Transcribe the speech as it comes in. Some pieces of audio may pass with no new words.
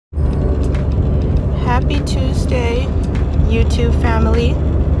Happy Tuesday, YouTube family.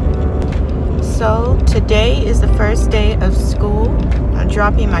 So today is the first day of school. I'm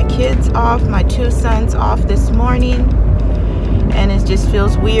dropping my kids off, my two sons off this morning, and it just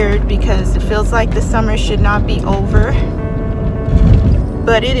feels weird because it feels like the summer should not be over,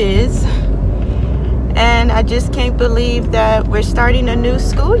 but it is. And I just can't believe that we're starting a new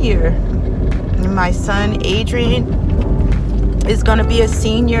school year. My son Adrian is going to be a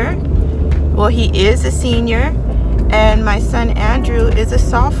senior. Well, he is a senior, and my son Andrew is a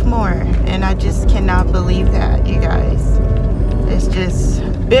sophomore, and I just cannot believe that, you guys. It's just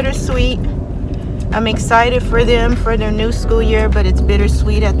bittersweet. I'm excited for them for their new school year, but it's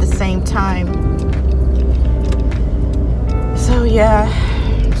bittersweet at the same time. So yeah,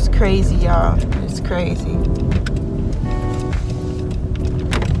 it's crazy, y'all. It's crazy.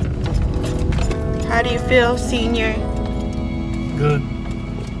 How do you feel, senior? Good.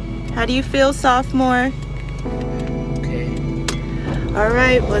 How do you feel, sophomore? Okay. All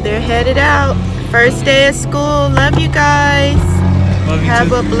right, well, they're headed out. First day of school. Love you guys. Love you Have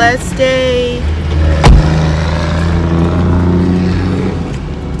too. a blessed day.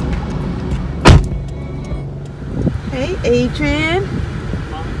 Hey, Adrian.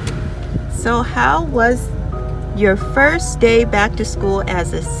 So how was your first day back to school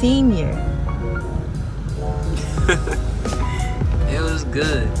as a senior? It was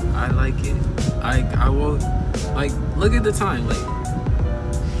good. I like it. I woke, like, look at the time, like,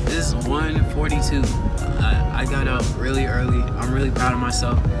 this is 1:42. I got up really early. I'm really proud of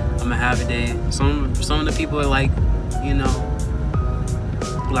myself. I'm gonna have a day. Some of the people are like, you know,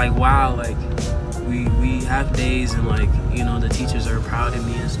 like, wow, like, we have days, and, like, you know, the teachers are proud of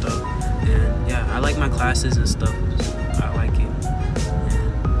me and stuff. And yeah, I like my classes and stuff. I like it.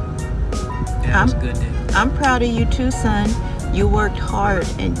 And yeah, it was a good day. I'm proud of you too, son. You worked hard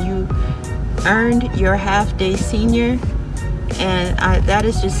and you earned your half-day senior, and that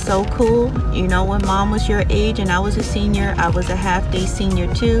is just so cool. You know, when mom was your age and I was a senior, I was a half-day senior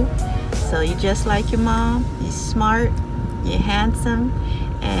too. So you're just like your mom. You're smart, you're handsome,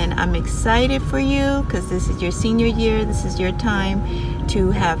 and I'm excited for you because this is your senior year. This is your time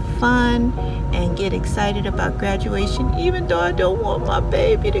to have fun and get excited about graduation, even though I don't want my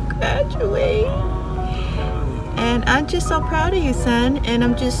baby to graduate. And I'm just so proud of you, son, and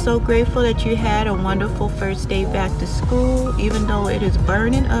I'm just so grateful that you had a wonderful first day back to school, even though it is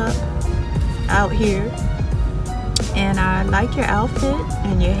burning up out here. And I like your outfit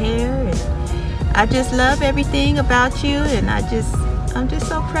and your hair, and I just love everything about you, and I'm just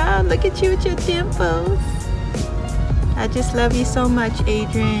so proud. Look at you with your dimples. I just love you so much,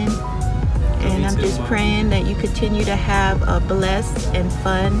 Adrian, and I'm just praying that you continue to have a blessed and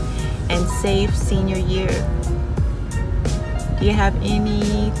fun and safe senior year. Do you have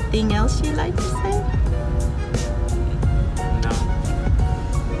anything else you'd like to say? No.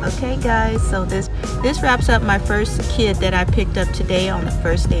 Okay, guys, so this wraps up my first kid that I picked up today on the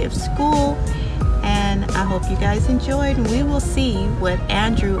first day of school, and I hope you guys enjoyed, and we will see what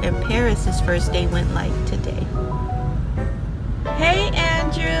Andrew and Paris's first day went like today. Hey,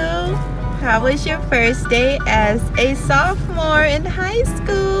 Andrew, how was your first day as a sophomore in high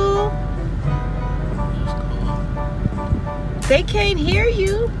school? They can't hear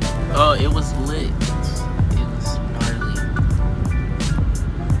you. Oh, it was lit. It was gnarly.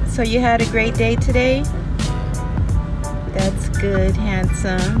 So you had a great day today? That's good,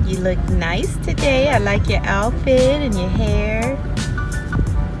 handsome. You look nice today. I like your outfit and your hair.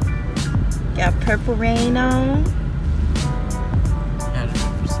 Got Purple Rain on.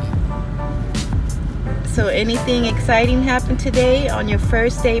 100%. So anything exciting happened today on your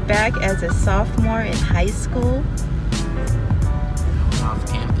first day back as a sophomore in high school? Off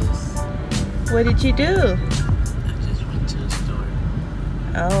campus. What did you do? I just went to the store.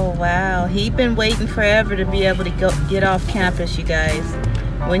 Oh wow, he'd been waiting forever to be able to get off campus, you guys.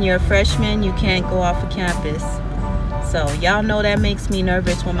 When you're a freshman, you can't go off of campus. So y'all know that makes me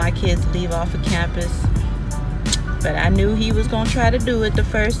nervous when my kids leave off of campus. But I knew he was gonna try to do it the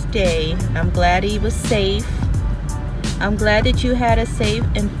first day. I'm glad he was safe. I'm glad that you had a safe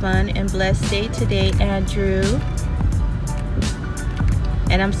and fun and blessed day today, Andrew.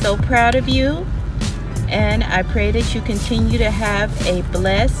 And I'm so proud of you, and I pray that you continue to have a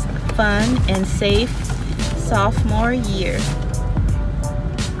blessed, fun, and safe sophomore year.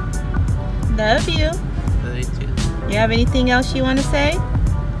 Love you. Love you too. You have anything else you want to say?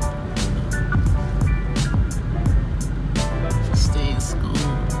 Stay in school.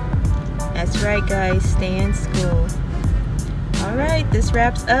 That's right, guys. Stay in school. All right, this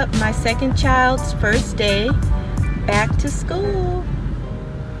wraps up my second child's first day back to school.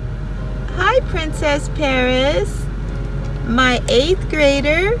 Hi, Princess Paris, my 8th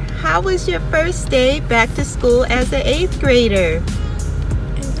grader. How was your first day back to school as an 8th grader?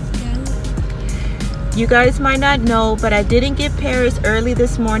 You guys might not know, but I didn't get Paris early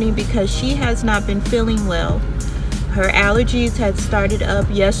this morning because she has not been feeling well. Her allergies had started up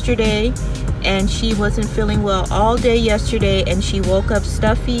yesterday and she wasn't feeling well all day yesterday, and she woke up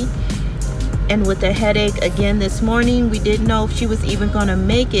stuffy and with a headache again this morning. We didn't know if she was even going to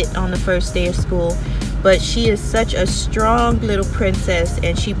make it on the first day of school, but she is such a strong little princess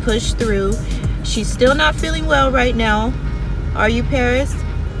and she pushed through. She's still not feeling well right now. Are you, Paris?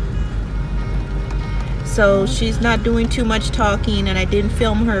 So she's not doing too much talking, and I didn't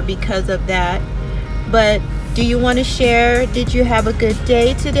film her because of that. But do you want to share, did you have a good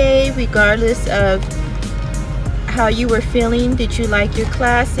day today regardless of how you were feeling? Did you like your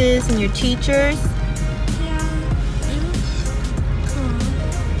classes and your teachers? Yeah, it was cool.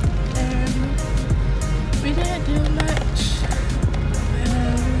 We didn't do much.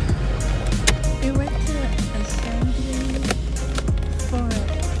 We went to assembly for,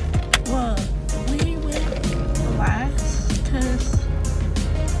 well, we went last because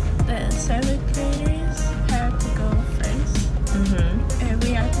the 7th graders had to go first. And we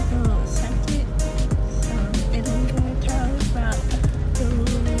had to go second. So it was going to tell us about the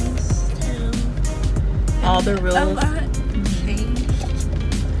rules too. All the rules. A lot changed.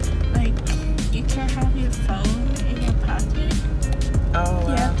 Like, you can't have your phone in your pocket. Oh, You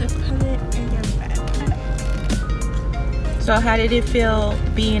wow. have to put it in your backpack. So how did it feel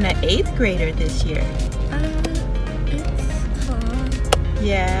being an 8th grader this year? It's cool.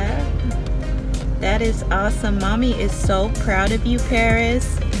 Yeah, that is awesome. Mommy is so proud of you,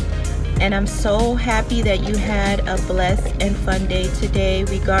 Paris. And I'm so happy that you had a blessed and fun day today,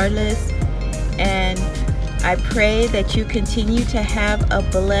 regardless. And I pray that you continue to have a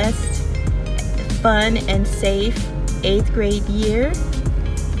blessed, fun, and safe 8th grade year.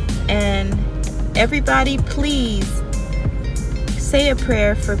 And everybody, please say a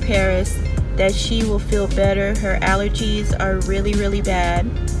prayer for Paris that she will feel better. Her allergies are really, really bad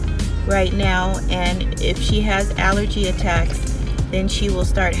right now, and if she has allergy attacks, then she will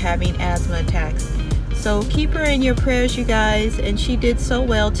start having asthma attacks. So keep her in your prayers, you guys. And she did so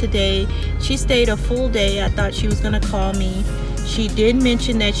well today. She stayed a full day. I thought she was gonna call me. She did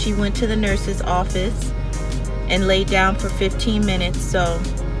mention that she went to the nurse's office and laid down for 15 minutes. So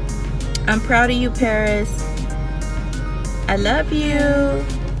I'm proud of you, Paris. I love you.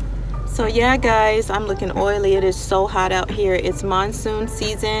 So yeah, guys, I'm looking oily. It is so hot out here. It's monsoon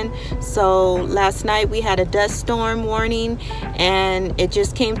season. So last night we had a dust storm warning, and it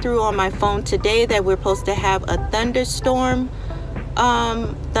just came through on my phone today that we're supposed to have a thunderstorm,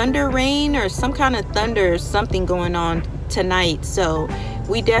 thunder rain or some kind of thunder or something going on tonight. So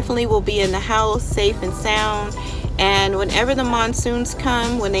we definitely will be in the house safe and sound. And whenever the monsoons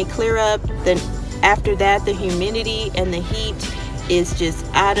come, when they clear up, then after that the humidity and the heat is just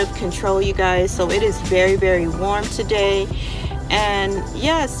out of control, you guys. So it is very, very warm today. And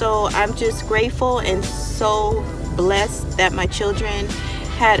yeah, so I'm just grateful and so blessed that my children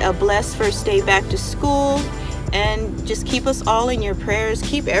had a blessed first day back to school. And just keep us all in your prayers.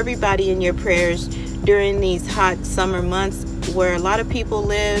 Keep everybody in your prayers during these hot summer months where a lot of people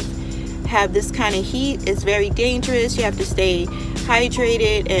live, have this kind of heat. It's very dangerous. You have to stay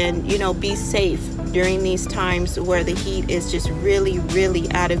hydrated and, you know, be safe during these times where the heat is just really,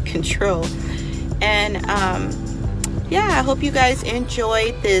 really out of control. And yeah, I hope you guys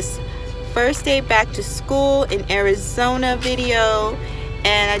enjoyed this first day back to school in Arizona video.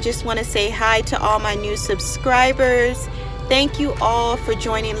 And I just want to say hi to all my new subscribers. Thank you all for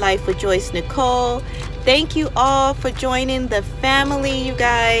joining Life with Joyce Nicole. Thank you all for joining the family, you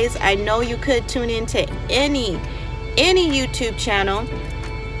guys. I know you could tune into any YouTube channel,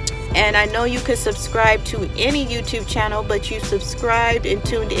 and I know you could subscribe to any YouTube channel, but you subscribed and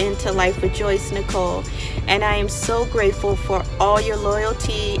tuned in to Life with Joyce Nicole. And I am so grateful for all your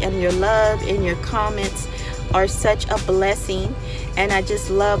loyalty and your love, and your comments are such a blessing. And I just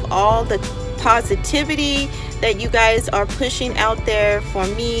love all the positivity that you guys are pushing out there for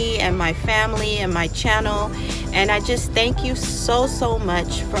me and my family and my channel. And I just thank you so, so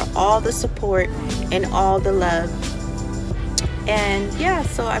much for all the support and all the love. And yeah,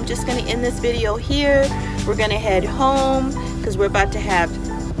 so I'm just gonna end this video here. We're gonna head home because we're about to have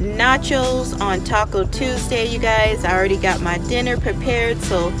nachos on Taco Tuesday, you guys. I already got my dinner prepared,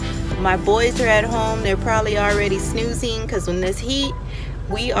 so my boys are at home. They're probably already snoozing because in this heat,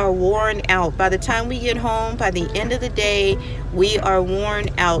 we are worn out. By the time we get home, by the end of the day, we are worn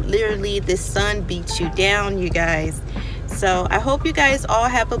out. Literally, the sun beats you down, you guys. So I hope you guys all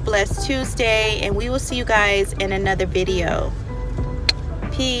have a blessed Tuesday, and we will see you guys in another video.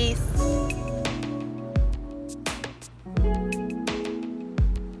 Peace.